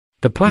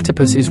The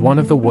platypus is one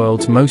of the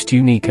world's most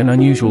unique and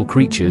unusual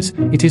creatures.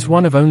 It is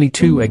one of only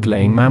 2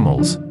 egg-laying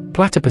mammals.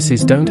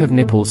 Platypuses don't have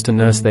nipples to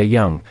nurse their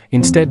young,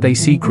 instead they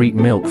secrete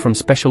milk from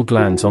special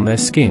glands on their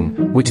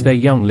skin, which their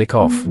young lick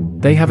off.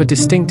 They have a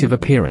distinctive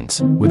appearance,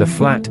 with a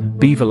flat,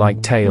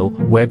 beaver-like tail,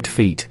 webbed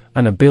feet,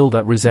 and a bill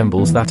that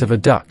resembles that of a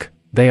duck.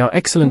 They are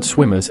excellent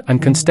swimmers and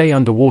can stay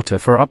underwater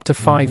for up to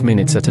 5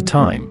 minutes at a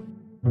time.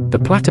 The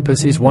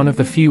platypus is one of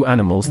the few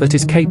animals that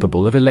is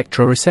capable of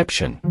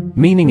electroreception,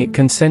 meaning it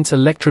can sense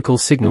electrical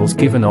signals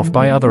given off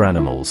by other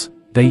animals.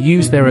 They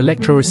use their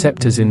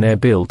electroreceptors in their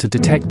bill to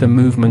detect the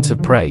movements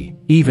of prey,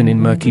 even in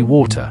murky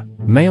water.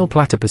 Male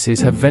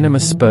platypuses have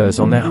venomous spurs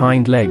on their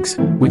hind legs,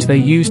 which they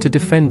use to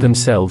defend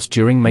themselves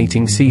during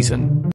mating season.